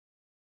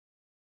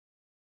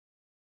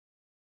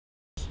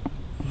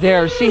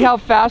There, see how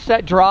fast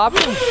that dropped?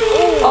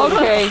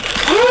 Okay.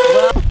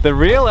 The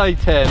real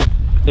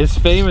I-10 is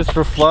famous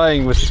for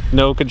flying with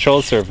no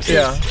control surfaces.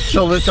 Yeah.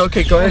 So let's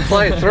okay. Go ahead,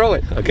 fly it. Throw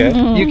it. Okay.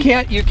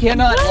 You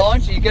cannot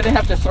launch it. You're gonna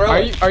have to throw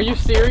it. Are you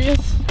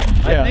serious?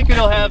 I think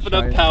it'll have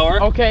enough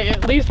power. Okay,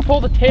 at least pull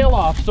the tail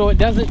off so it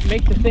doesn't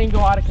make the thing go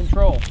out of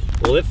control.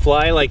 Will it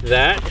fly like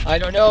that? I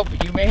don't know,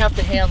 but you may have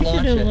to hand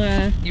launch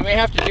it. You may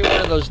have to do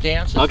one of those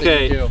dances.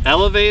 Okay. That you do.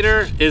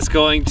 Elevator is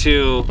going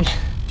to.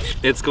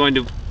 It's going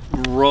to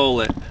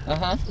roll it.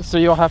 So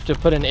you'll have to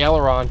put an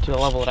aileron to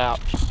level it out.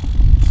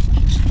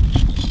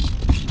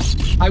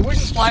 I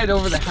wouldn't fly it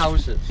over the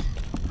houses.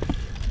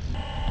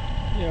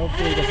 Yeah,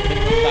 hopefully it doesn't hit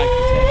the back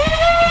of his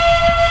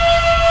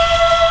head.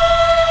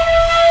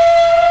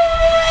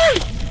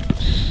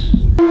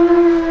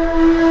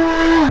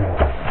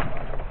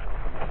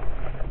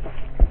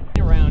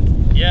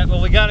 Around. Yeah,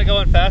 well, we got it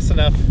going fast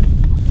enough.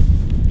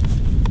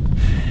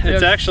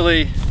 It's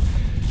actually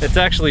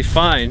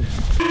fine.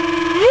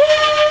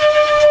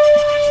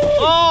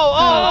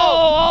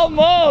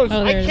 Almost!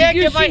 Oh, I there it can't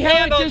is. get my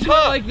hand on just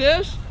top. like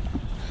this.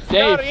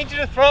 No, I Dave. need you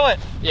to throw it.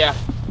 Yeah.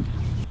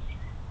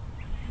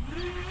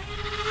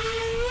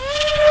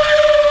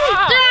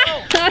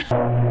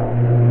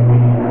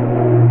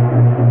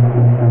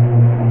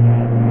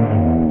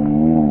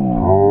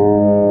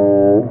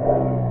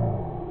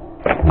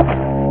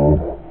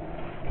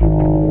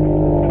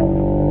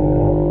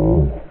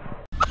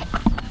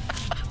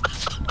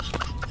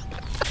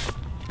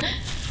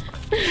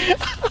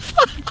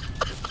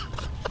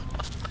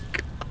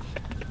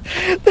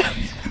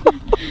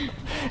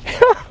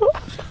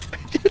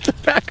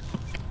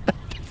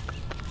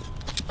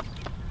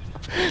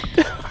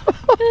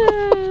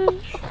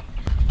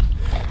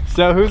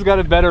 So who's got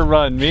a better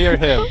run, me or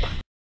him?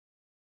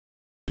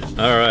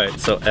 All right,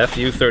 so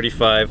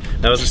F-35. Now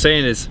what I was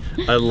saying is,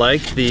 I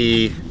like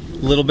the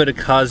little bit of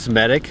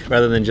cosmetic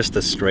rather than just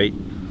the straight.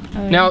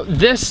 Now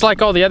this,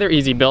 like all the other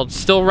easy builds,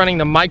 still running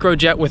the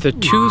microjet with a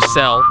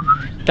 2-cell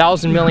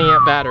 1000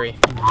 milliamp battery.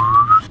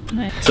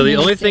 So the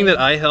only thing that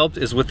I helped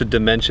is with the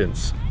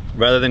dimensions.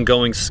 Rather than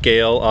going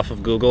scale off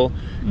of Google,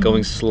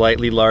 going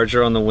slightly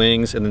larger on the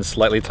wings and then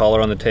slightly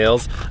taller on the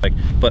tails.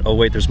 But oh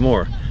wait, there's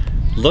more.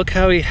 Look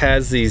how he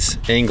has these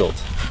angled,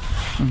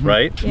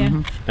 right?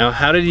 Yeah. Now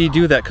how did he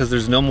do that? Because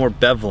there's no more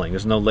beveling,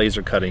 there's no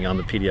laser cutting on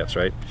the PDFs,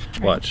 right?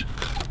 Watch.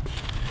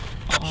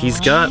 He's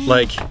got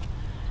like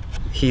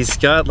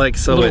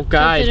so Little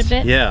guides.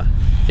 yeah.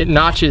 It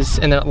notches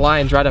and then it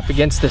lines right up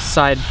against this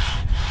side.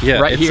 Yeah,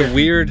 right it's here. a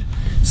weird,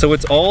 so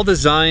it's all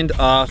designed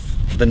off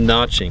the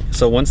notching.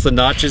 So once the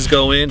notches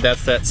go in,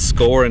 that's that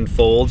score and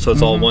fold, so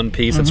it's all one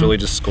piece, it's really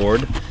just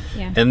scored.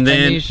 Yeah. And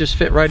then And these just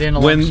fit right in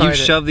when alongside you it.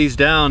 shove these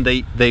down,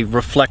 they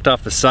reflect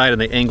off the side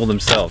and they angle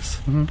themselves.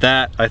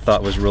 That I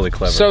thought was really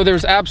clever. So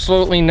there's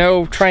absolutely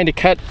no trying to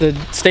cut the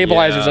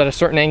stabilizers Yeah. at a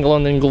certain angle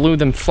and then glue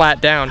them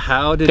flat down.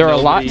 How did They're a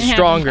lot nobody-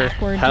 stronger.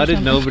 How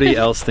did nobody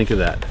else think of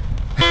that?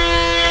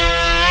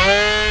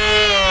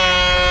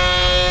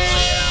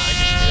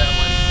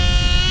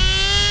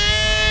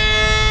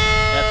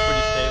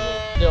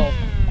 Still,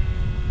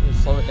 let me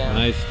slow it down.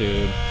 Nice,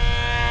 dude.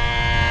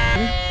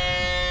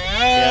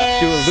 Yeah,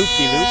 do a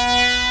loop-de-loop.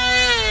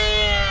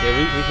 Yeah,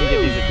 we can get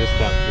these at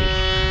discount fees.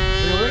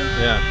 Really?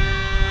 Yeah.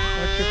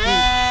 What's your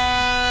feet?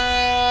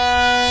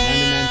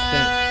 99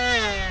 cents.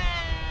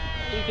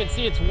 You can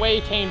see it's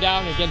way tamed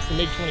down against the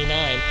MiG-29,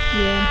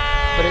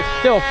 Yeah. but it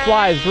still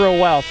flies real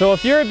well. So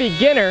if you're a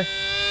beginner,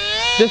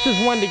 this is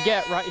one to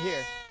get right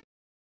here.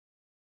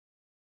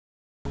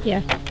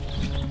 Yeah.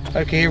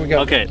 Okay, here we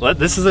go. Okay,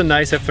 this is a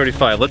nice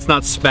F-35. Let's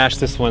not smash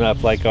this one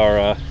up like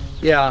our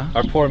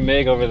poor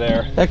MiG over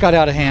there. That got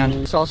out of hand.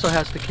 This also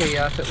has the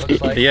KF, it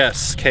looks like.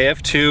 Yes,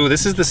 KF2.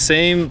 This is the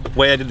same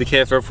way I did the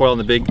KF airfoil on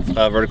the big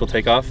vertical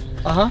takeoff,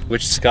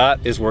 which Scott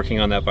is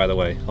working on that, by the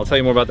way. I'll tell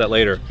you more about that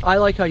later. I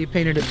like how you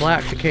painted it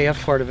black, the KF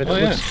part of it. Oh,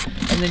 It yeah. looks,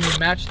 and then you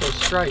match those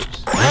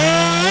stripes. Whoa! What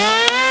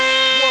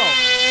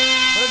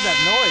is that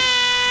noise?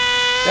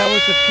 That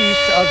was a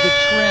piece of the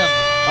trim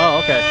Oh,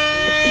 okay.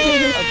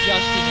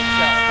 adjusting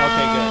itself.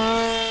 Okay, good.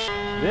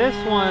 This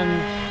one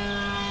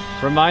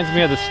reminds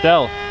me of the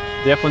Stealth,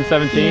 the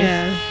F-117.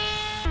 Yeah.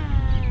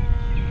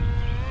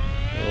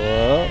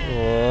 Whoa,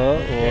 whoa,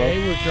 Okay,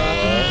 we're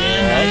dropping it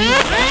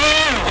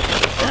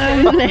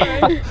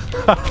in.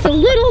 It's a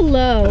little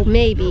low,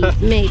 maybe.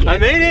 Maybe. I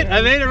made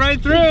it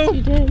right through.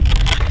 You did.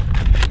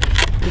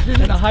 This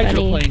isn't a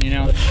hydroplane, you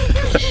know.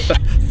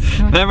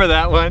 Remember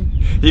that one?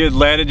 You had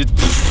landed,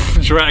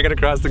 just drag it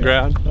across the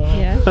ground.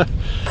 Yeah. See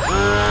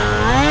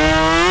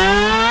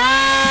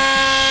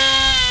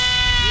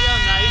how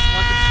nice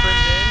once it's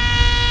trimmed in?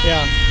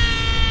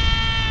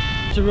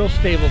 Yeah. It's a real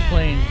stable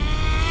plane.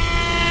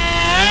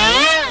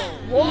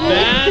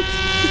 That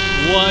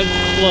was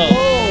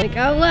close. Like,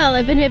 oh well,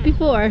 I've been hit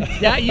before.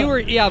 That you were,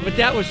 yeah, but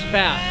that was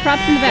fast.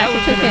 Props in the back, That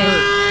was it's gonna okay.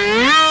 hurt.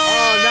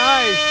 Oh,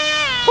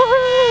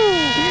 nice.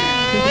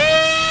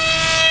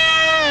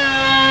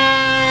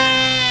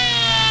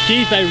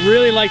 Keith, I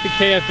really like the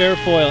KF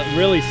airfoil. It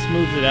really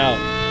smooths it out.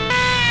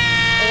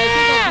 And I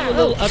think I'll do a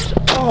little upside.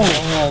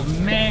 Oh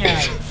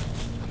man.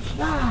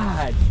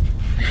 God.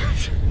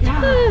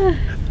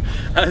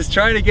 I was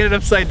trying to get it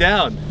upside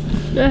down.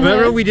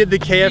 Remember we did the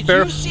KF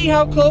Air? Did you see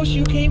how close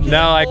you came to No,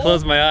 that I hole?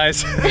 closed my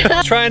eyes.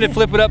 Trying to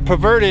flip it up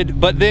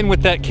perverted, but then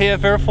with that KF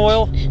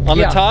Airfoil on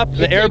the top,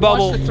 the air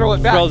bubble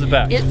throws it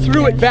back. It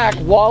threw it back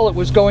while it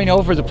was going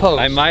over the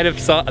post. I might have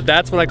saw,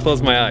 that's when I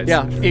closed my eyes.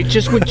 Yeah, it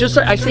just went just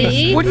like, I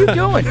said, what are you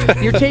doing?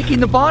 You're taking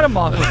the bottom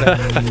off of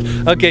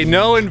it. Okay,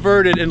 no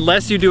inverted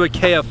unless you do a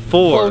KF4.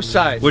 Both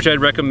sides. Which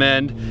I'd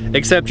recommend,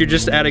 except you're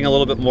just adding a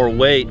little bit more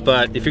weight,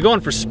 but if you're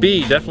going for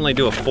speed, definitely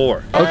do a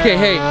 4. Okay,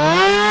 hey.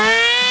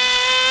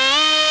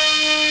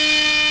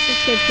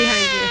 Kids behind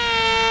you.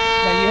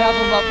 Now you have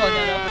them up on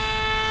that upper.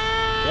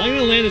 Well, I'm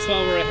gonna land this while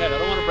we're ahead. I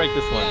don't want to break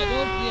this one. Don't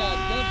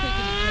take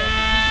any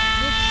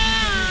chances.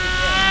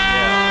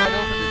 Right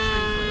over the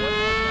tree for one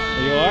more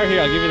time. You are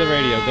here. I'll give you the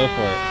radio. Go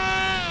for it.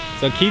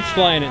 So Keith's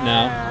flying it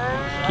now.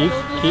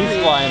 Keith's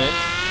flying it.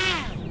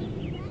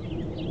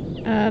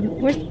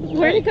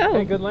 Where'd it go?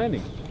 Hey, good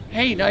landing.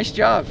 Hey, nice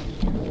job.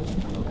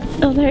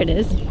 Oh, there it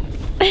is.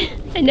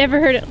 I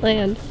never heard it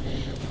land.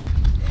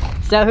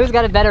 So who's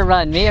got a better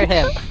run, me or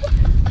him?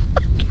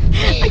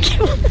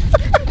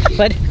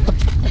 What?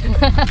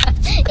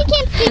 You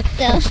can't speak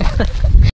still.